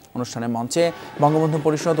তিনি। অনুষ্ঠানের মঞ্চে বঙ্গবন্ধু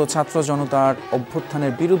পরিষদ ও ছাত্র জনতার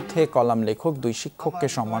অভ্যুত্থানের বিরুদ্ধে কলাম লেখক 2 শিক্ষককে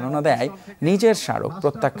সম্মাননা দেয় নিজের স্মারক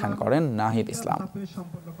প্রত্যাখ্যান করেন নাহিদ ইসলাম।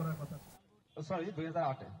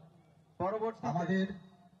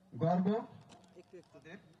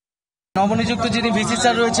 নবনিযুক্ত যিনি ভিসি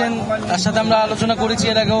স্যার রয়েছেন, তার সাথে আমরা আলোচনা করেছি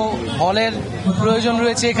এর আগেও, হলের প্রয়োজন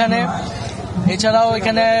রয়েছে এখানে। এছাড়াও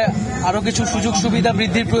এখানে আরো কিছু সুযোগ সুবিধা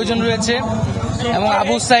বৃদ্ধির প্রয়োজন রয়েছে এবং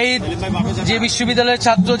আবু সাইদ যে বিশ্ববিদ্যালয়ের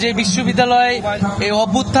ছাত্র, যে বিশ্ববিদ্যালয় এই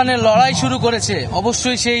অভ্যুত্থানের লড়াই শুরু করেছে,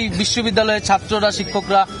 অবশ্যই সেই বিশ্ববিদ্যালয়ের ছাত্ররা,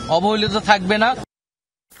 শিক্ষকরা অবহেলিত থাকবে না।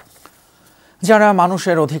 যারা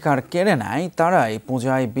মানুষের অধিকার কেড়ে নেয় তারাই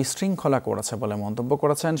পূজায় বিশৃঙ্খলা করেছে বলে মন্তব্য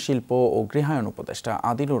করেছেন শিল্প ও গৃহায়ন উপদেষ্টা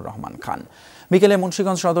আদিলুর রহমান খান। বিকেলে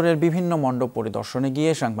মুন্সিগঞ্জ সদরের বিভিন্ন মণ্ডপ পরিদর্শনে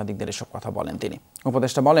গিয়ে সাংবাদিকদের এসব কথা বলেন তিনি।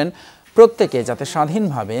 উপদেষ্টা বলেন, প্রত্যেকে যাতে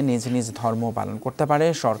স্বাধীনভাবে নিজ নিজ ধর্ম পালন করতে পারে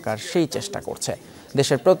সরকার সেই চেষ্টা করছে।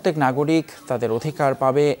 দেশের প্রত্যেক নাগরিক তাদের অধিকার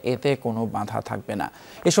পাবে, এতে কোনো বাধা থাকবে না।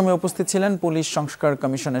 এ সময় উপস্থিত ছিলেন পুলিশ সংস্কার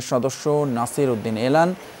কমিশনের সদস্য নাসির উদ্দিন এলান,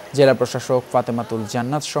 জেলা প্রশাসক ফাতেমাতুল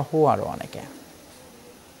জান্নাত সহ আরও অনেকে।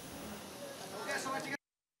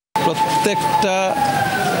 প্রত্যেকটা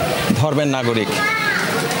ধর্মের নাগরিক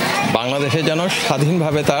বাংলাদেশে যেন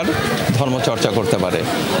স্বাধীনভাবে তার ধর্মচর্চা করতে পারে।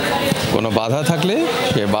 কোনো বাধা থাকলে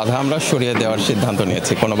সে বাধা আমরা সরিয়ে দেওয়ার সিদ্ধান্ত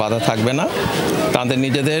নিয়েছি। কোনো বাধা থাকবে না, তাদের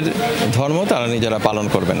নিজেদের ধর্ম তারা নিজেরা পালন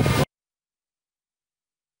করবেন।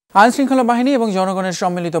 আইনশৃঙ্খলা বাহিনী এবং জনগণের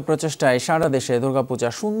সম্মিলিত প্রচেষ্টায় সারা দেশে দুর্গাপূজা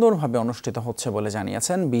সুন্দরভাবে অনুষ্ঠিত হচ্ছে বলে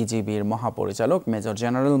জানিয়েছেন বিজিবির মহাপরিচালক মেজর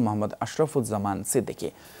জেনারেল মোহাম্মদ আশরাফুজ্জামান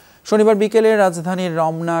সিদ্দিকী। শনিবার বিকেলে রাজধানীর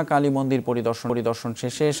রমনা কালী মন্দির পরিদর্শন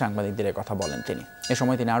শেষে সাংবাদিকদের কথা বলেন তিনি। এ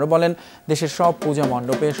সময় তিনি আরও বলেন, দেশের সব পূজা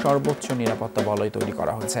মণ্ডপে সর্বোচ্চ নিরাপত্তা বলয় তৈরি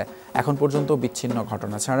করা হয়েছে। এখন পর্যন্ত বিচ্ছিন্ন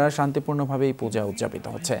ঘটনা ছাড়া শান্তিপূর্ণভাবেই পূজা উদযাপিত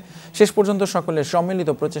হচ্ছে। শেষ পর্যন্ত সকলের সম্মিলিত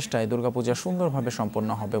প্রচেষ্টায় দুর্গাপূজা সুন্দরভাবে সম্পন্ন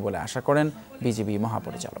হবে বলে আশা করেন বিজিবি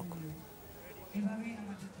মহাপরিচালক।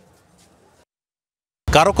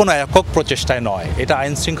 কারো কোনো একক প্রচেষ্টায় নয়, এটা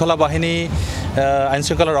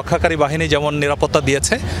আইনশৃঙ্খলা রক্ষাকারী বাহিনী যেমন নিরাপত্তা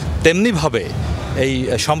দিয়েছে, তেমনিভাবে এই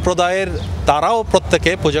সম্প্রদায়ের তারাও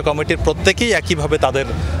প্রত্যেকে, পূজা কমিটির প্রত্যেকেই একইভাবে তাদের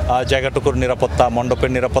জায়গাটুকুর নিরাপত্তা,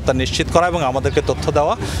 মণ্ডপের নিরাপত্তা নিশ্চিত করা এবং আমাদেরকে তথ্য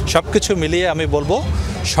দেওয়া, সব কিছু মিলিয়ে আমি বলবো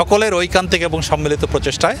সকলের ঐকান্তিক এবং সম্মিলিত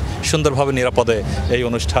প্রচেষ্টায় সুন্দরভাবে নিরাপদে এই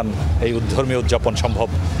অনুষ্ঠান, এই ধর্মীয় উদযাপন সম্ভব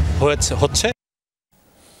হচ্ছে।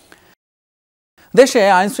 দেশে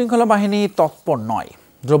আইনশৃঙ্খলা বাহিনী তৎপর নয়,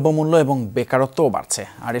 দ্রব্যমূল্য এবং বেকারত্বও বাড়ছে।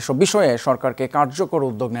 আর এসব বিষয়ে সরকারকে কার্যকর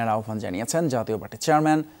উদ্যোগ নেওয়ার আহ্বান জানিয়েছেন জাতীয় পার্টির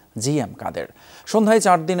চেয়ারম্যান জিএম কাদের। সন্ধ্যায়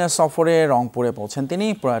 4 দিনের সফরে রংপুরে পৌঁছেন তিনি।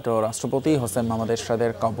 প্রয়াত রাষ্ট্রপতি হোসেন মোহাম্মদ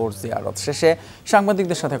এরশাদের কবর জিয়ারত শেষে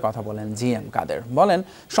সাংবাদিকদের সাথে কথা বলেন জিএম কাদের। বলেন,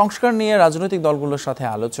 সংস্কার নিয়ে রাজনৈতিক দলগুলোর সাথে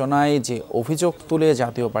আলোচনায় যে অভিযোগ তুলে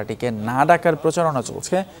জাতীয় পার্টিকে না ডাকার প্রচারণা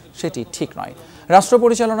চলছে সেটি ঠিক নয়। রাষ্ট্র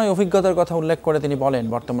পরিচালনায় অভিজ্ঞতার কথা উল্লেখ করে তিনি বলেন,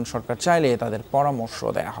 বর্তমান সরকার চাইলে তাদের পরামর্শ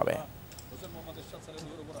দেয়া হবে।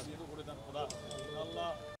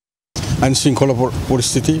 আইনশৃঙ্খলা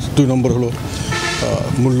পরিস্থিতি, 2 নম্বর হলো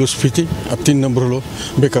মূল্যস্ফীতি, আর 3 নম্বর হলো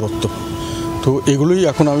বেকারত্ব। তো এগুলোই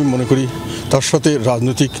এখন আমি মনে করি, তার সাথে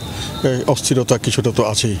রাজনৈতিক অস্থিরতা কিছুটা তো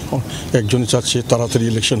আছেই। একজন চাচ্ছে তাড়াতাড়ি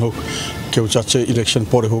ইলেকশন হোক, কেউ চাচ্ছে ইলেকশন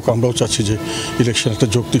পরে হোক। আমরাও চাচ্ছি যে ইলেকশন একটা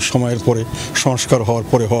যৌক্তিক সময়ের পরে, সংস্কার হওয়ার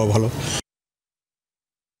পরে হওয়া ভালো।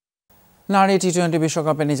 নারী টি-20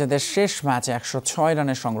 বিশ্বকাপে নিজেদের শেষ ম্যাচে 106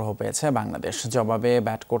 রানের সংগ্রহ পেয়েছে বাংলাদেশ। জবাবে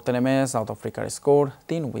ব্যাট করতে নেমে সাউথ আফ্রিকার স্কোর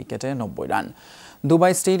 3 উইকেটে 90 রান।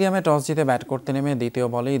 দুবাই স্টেডিয়ামে টস জিতে ব্যাট করতে নেমে দ্বিতীয়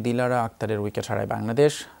বলেই দিলারা আক্তারের উইকেট হারায়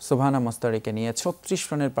বাংলাদেশ। সুবহানা মুস্তারিকে নিয়ে 36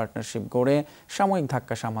 রানের পার্টনারশিপ গড়ে সাময়িক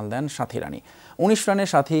ধাক্কা সামাল দেন সাথী রানী। 19 রানে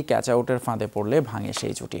সাথী ক্যাচ আউটের ফাঁদে পড়লে ভাঙে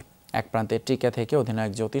সেই জুটি। এক প্রান্তে টিকে থেকে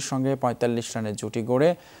অধিনায়ক জ্যোতির সঙ্গে 45 রানের জুটি গড়ে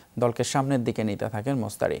দলকে সামনের দিকে নিতে থাকেন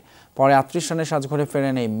মোস্তারি। পরে 38 রানে সাজঘরে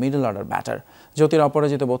ফেরেন এই মিডল অর্ডার ব্যাটার। জ্যোতির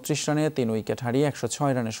অপরাজিত 32 রানে 3 উইকেট হারিয়ে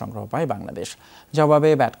 106 রানের সংগ্রহ পায় বাংলাদেশ। জবাবে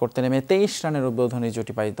ব্যাট করতে নেমে 23 রানের উদ্বোধনী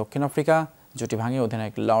জুটি পায় দক্ষিণ আফ্রিকা। জুটি ভাঙে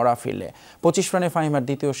অধিনায়ক লরা ফিরলে 25 রানে ফাহিমার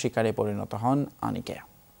দ্বিতীয় শিকারে পরিণত হন আনিকে।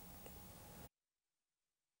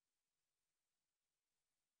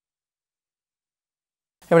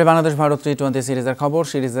 এবারে বাংলাদেশ ভারত টি-20 সিরিজের খবর।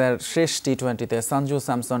 সিরিজের শেষ টি-20তে সঞ্জু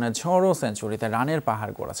স্যামসনের ঝড়ো সেঞ্চুরিতে রানের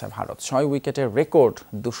পাহাড় গড়েছে ভারত। 6 উইকেটের রেকর্ড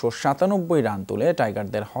 297 রান তুলে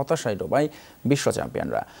টাইগারদের হতাশায় ডোবায় বিশ্ব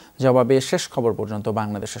চ্যাম্পিয়নরা। জবাবে শেষ খবর পর্যন্ত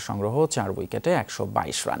বাংলাদেশের সংগ্রহ 4 উইকেটে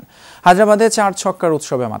 122 রান। হায়দ্রাবাদে 4 ছক্কার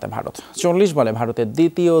উৎসবে মাতে ভারত। 40 বলে ভারতের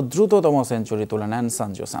দ্বিতীয় দ্রুততম সেঞ্চুরি তুলে নেন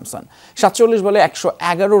সঞ্জু স্যামসন। 47 বলে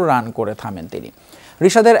 111 রান করে থামেন তিনি।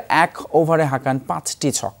 ঋষাদের 1 ওভারে হাঁকান 5টি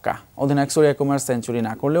ছক্কা। অধিনায়ক সূর্যকুমার সেঞ্চুরি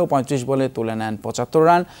না করলেও 35 বলে তুলে নেন 75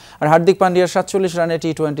 রান। আর হার্দিক পান্ডিয়ার 47 রানে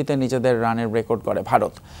টি-20তে নিজেদের রানের রেকর্ড করে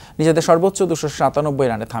ভারত। নিজেদের সর্বোচ্চ 297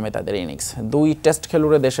 রানে থামে তাদের ইনিংস। 2 টেস্ট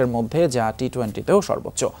খেলুড়ে দেশের মধ্যে, যা টি-20তেও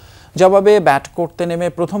সর্বোচ্চ। জবাবে ব্যাট করতে নেমে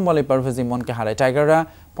প্রথম বলে পারভেজ ইমনকে হারায় টাইগাররা।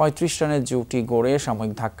 35 রানের জুটি গড়ে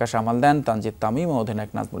সাময়িক ধাক্কা সামাল দেন তানজিদ তামিম ও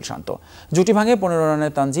অধিনায়ক নাজমুল শান্ত। জুটি ভাঙে 15 রানে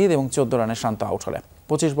তানজিদ এবং 14 রানে শান্ত আউট হলে।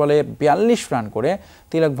 25 বলে 42 রান করে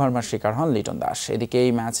তিলক ভার্মার শিকার হন লিটন দাস। এদিকে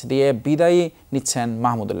এই ম্যাচ দিয়ে বিদায়ী নিচ্ছেন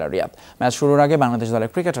মাহমুদুল্লাহ রিয়াদ। ম্যাচ শুরুর আগে বাংলাদেশ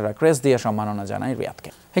দলের ক্রিকেটাররা ক্রেস দিয়ে সম্মাননা জানায় রিয়াদকে।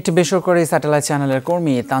 একটি বেসরকারি স্যাটেলাইট চ্যানেলের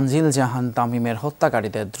কর্মী তানজিল জাহান তামিমের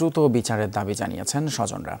হত্যাকারীদের দ্রুত বিচারের দাবি জানিয়েছেন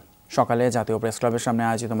স্বজনরা। সকালে জাতীয় প্রেস ক্লাবের সামনে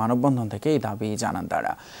আয়োজিত মানববন্ধন থেকে এই দাবি জানান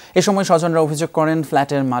তারা। এ সময় স্বজনরা অভিযোগ করেন,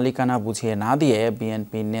 ফ্ল্যাটের মালিকানা বুঝিয়ে না দিয়ে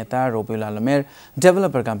বিএনপি নেতা রবিউল আলমের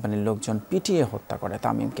ডেভেলপার কোম্পানির লোকজন পিটিয়ে হত্যা করে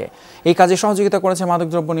তামিমকে। এই কাজে সহযোগিতা করেছে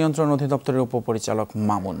মাদকদ্রব্য নিয়ন্ত্রণ অধিদপ্তরের উপপরিচালক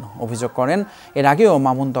মামুন। অভিযোগ করেন, এর আগেও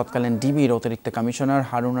মামুন তৎকালীন ডিবির অতিরিক্ত কমিশনার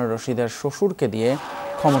হারুনুর রশিদের শ্বশুরকে দিয়ে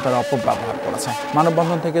ক্ষমতার অপব্যবহার করেছে।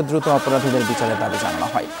 মানববন্ধন থেকে দ্রুত অপরাধীদের বিচারের দাবি জানানো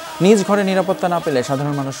হয়। নিজ ঘরে নিরাপত্তা না পেলে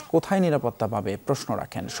সাধারণ মানুষ কোথায় নিরাপত্তা পাবে প্রশ্ন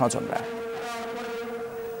রাখেন স্বজনরা।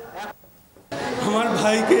 আমার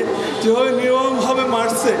ভাইকে যেভাবে নির্মমভাবে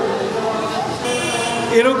মারছে,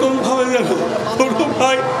 এরকম ভাবে যেন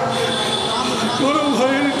কোনো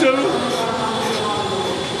ভাইয়ের জন্য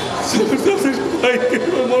ভাইকে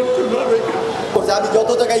মরতে পারে। আমি যত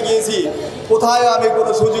জায়গায় গিয়েছি কোথায় আমি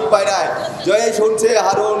কোনো সুযোগ পাই নাই। জয় শুনছে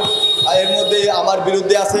হারুন এর মধ্যে আমার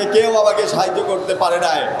বিরুদ্ধে আছে, কেউ আমাকে সাহায্য করতে পারে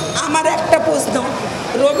নাই। আমার একটা প্রশ্ন,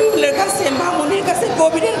 রবিউলের কাছে, মামুনের কাছে,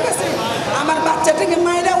 কবিরের কাছে আমার বাচ্চাটাকে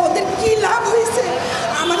মায়েরা ওদের কি লাভ হয়েছে?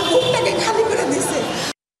 আমার বুকটাকে খালি করে দিছে।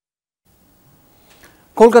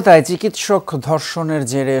 কলকাতায় চিকিৎসক ধর্ষণের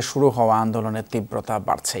জেরে শুরু হওয়া আন্দোলনের তীব্রতা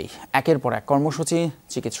বাড়ছেই। একের পর এক কর্মসূচি,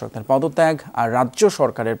 চিকিৎসকদের পদত্যাগ আর রাজ্য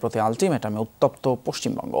সরকারের প্রতি আলটিমেটামে উত্তপ্ত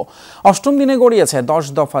পশ্চিমবঙ্গ। ৮ম দিনে গড়িয়েছে 10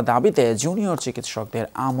 দফা দাবিতে জুনিয়র চিকিৎসকদের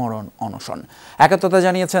আমরণ অনশন। একাত্মতা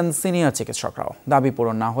জানিয়েছেন সিনিয়র চিকিৎসকরাও। দাবি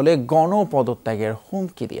পূরণ না হলে গণপদত্যাগের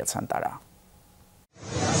হুমকি দিয়েছেন তারা।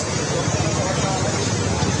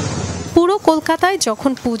 পুরো কলকাতায়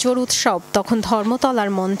যখন পুজোর উৎসব, তখন ধর্মতলার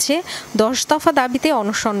মঞ্চে 10 দফা দাবিতে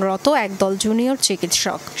অনশনরত একদল জুনিয়র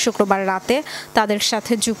চিকিৎসক। শুক্রবার রাতে তাদের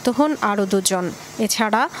সাথে যুক্ত হন আরও 2 জন।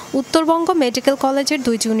 এছাড়া উত্তরবঙ্গ মেডিকেল কলেজের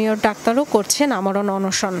 2 জুনিয়র ডাক্তারও করছেন আমরণ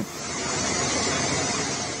অনশন।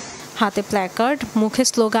 হাতে প্ল্যাকার্ড, মুখে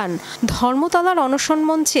স্লোগান। ধর্মতলার অনশন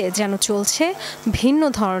মঞ্চে যেন চলছে ভিন্ন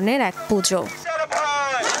ধরনের এক পুজো।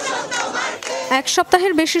 1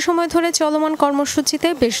 সপ্তাহের বেশি সময় ধরে চলমান কর্মসূচিতে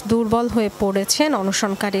বেশ দুর্বল হয়ে পড়েছেন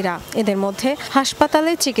অনশনকারীরা। এদের মধ্যে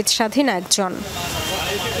হাসপাতালে চিকিৎসাধীন একজন।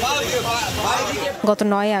 গত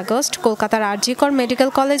 9 আগস্ট কলকাতার আরজিকর মেডিকেল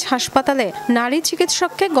কলেজ হাসপাতালে নারী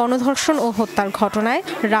চিকিৎসককে গণধর্ষণ ও হত্যার ঘটনায়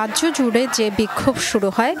রাজ্য জুড়ে যে বিক্ষোভ শুরু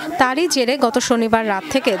হয়, তারই জেরে গত শনিবার রাত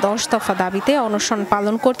থেকে 10 দফা দাবিতে অনশন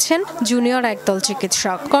পালন করছেন জুনিয়র একদল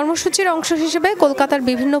চিকিৎসক। কর্মসূচির অংশ হিসেবে কলকাতার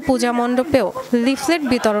বিভিন্ন পূজা মণ্ডপেও লিফলেট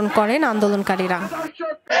বিতরণ করেন আন্দোলনকারীরা।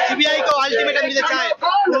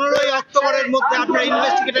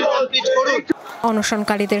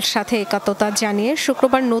 অনশনকারীদের সাথে একাত্মতা জানিয়ে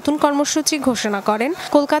শুক্রবার নতুন কর্মসূচি ঘোষণা করেন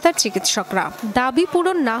কলকাতার চিকিৎসকরা। দাবি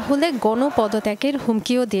পূরণ না হলে গণপদত্যাগের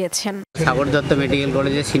হুমকিও দিয়েছেন। সাগর দত্ত মেডিকেল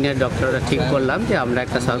কলেজের সিনিয়র ডক্টররা ঠিক করলাম যে আমরা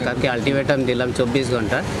একটা সরকারকে আলটিমেটাম দিলাম 24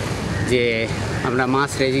 ঘন্টার, যে আমরা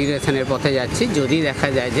মাস রেজিগনেশনের পথে যাচ্ছি যদি দেখা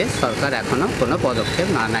যায় যে সরকার এখনো কোনো পদক্ষেপ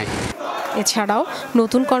না নেয়। এছাড়াও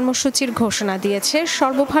নতুন কর্মসূচির ঘোষণা দিয়েছে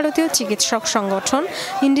সর্বভারতীয় চিকিৎসক সংগঠন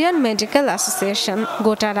ইন্ডিয়ান মেডিকেল অ্যাসোসিয়েশন।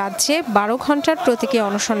 গোটা রাজ্যে 12 ঘন্টার প্রতীকী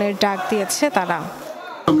অনশনের ডাক দিয়েছে তারা।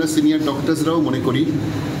 আমরা সিনিয়র ডক্টরসরাও মনে করি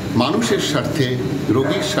মানুষের স্বার্থে,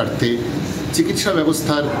 রোগীর স্বার্থে, চিকিৎসা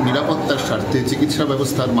ব্যবস্থার নিরাপত্তার স্বার্থে, চিকিৎসা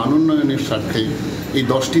ব্যবস্থার মানোন্নয়নের স্বার্থে এই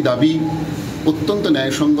 10টি দাবি অত্যন্ত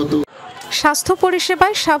ন্যায়সঙ্গত। স্বাস্থ্য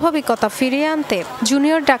পরিষেবায় স্বাভাবিকতা ফিরিয়ে আনতে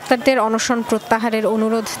জুনিয়র ডাক্তারদের অনশন প্রত্যাহারের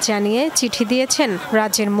অনুরোধ জানিয়ে চিঠি দিয়েছেন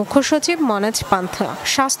রাজ্যের মুখ্য সচিব মনোজ পান্থ।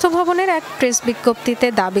 স্বাস্থ্য ভবনের এক প্রেস বিজ্ঞপ্তিতে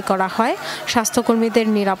দাবি করা হয়, স্বাস্থ্যকর্মীদের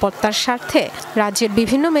নিরাপত্তার স্বার্থে রাজ্যের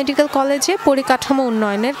বিভিন্ন মেডিকেল কলেজে পরিকাঠামো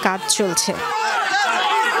উন্নয়নের কাজ চলছে।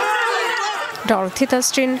 Dorothy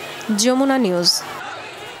তাস্ট্রিন, Jamuna news.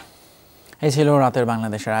 এই ছিল রাতের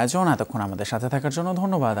বাংলাদেশের আয়োজন। এতক্ষণ আমাদের সাথে থাকার জন্য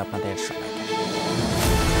ধন্যবাদ আপনাদের সবাইকে।